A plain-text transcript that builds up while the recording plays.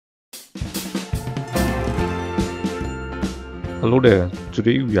Hello there,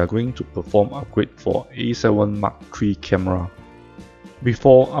 today we are going to perform upgrade for A7 Mark III camera.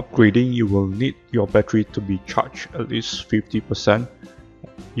 Before upgrading, you will need your battery to be charged at least 50%.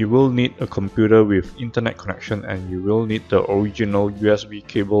 You will need a computer with internet connection and you will need the original USB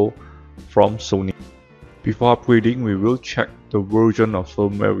cable from Sony. Before upgrading, we will check the version of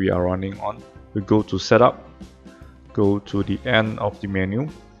firmware we are running on. We go to setup, go to the end of the menu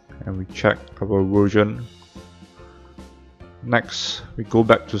and we check our version. Next, we go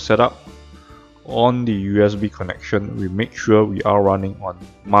back to setup. On the USB connection, we make sure we are running on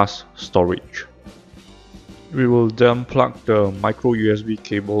mass storage. We will then plug the micro USB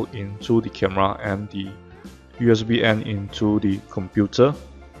cable into the camera and the USB end into the computer.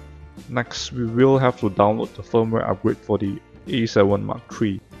 Next, we will have to download the firmware upgrade for the A7 Mark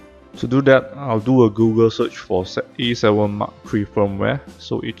III. To do that, I'll do a Google search for A7 Mark III firmware,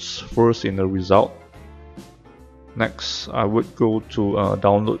 so it's first in the result. Next, I would go to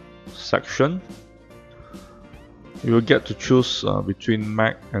download section. You will get to choose between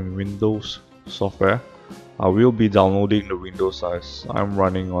Mac and Windows software. I will be downloading the Windows as I'm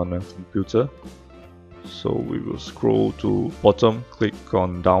running on a computer. So we will scroll to bottom, click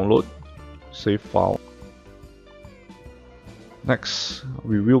on download, save file. Next,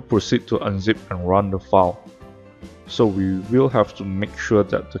 we will proceed to unzip and run the file. So we will have to make sure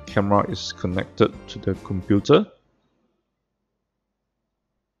that the camera is connected to the computer.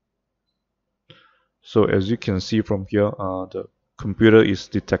 So as you can see from here, the computer is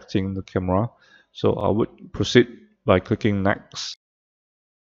detecting the camera. So I would proceed by clicking next.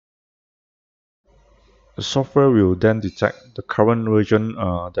 The software will then detect the current version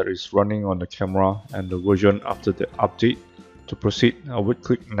that is running on the camera and the version after the update. To proceed, I would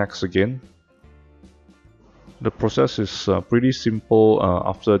click next again. The process is pretty simple.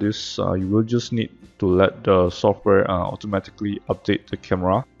 After this, you will just need to let the software automatically update the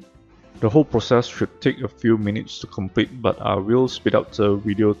camera. The whole process should take a few minutes to complete, but I will speed up the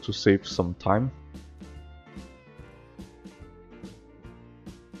video to save some time.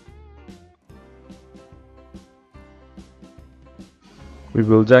 We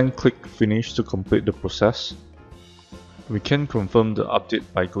will then click finish to complete the process. We can confirm the update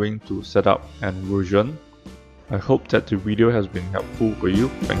by going to setup and version. I hope that the video has been helpful for you.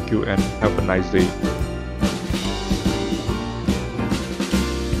 Thank you and have a nice day.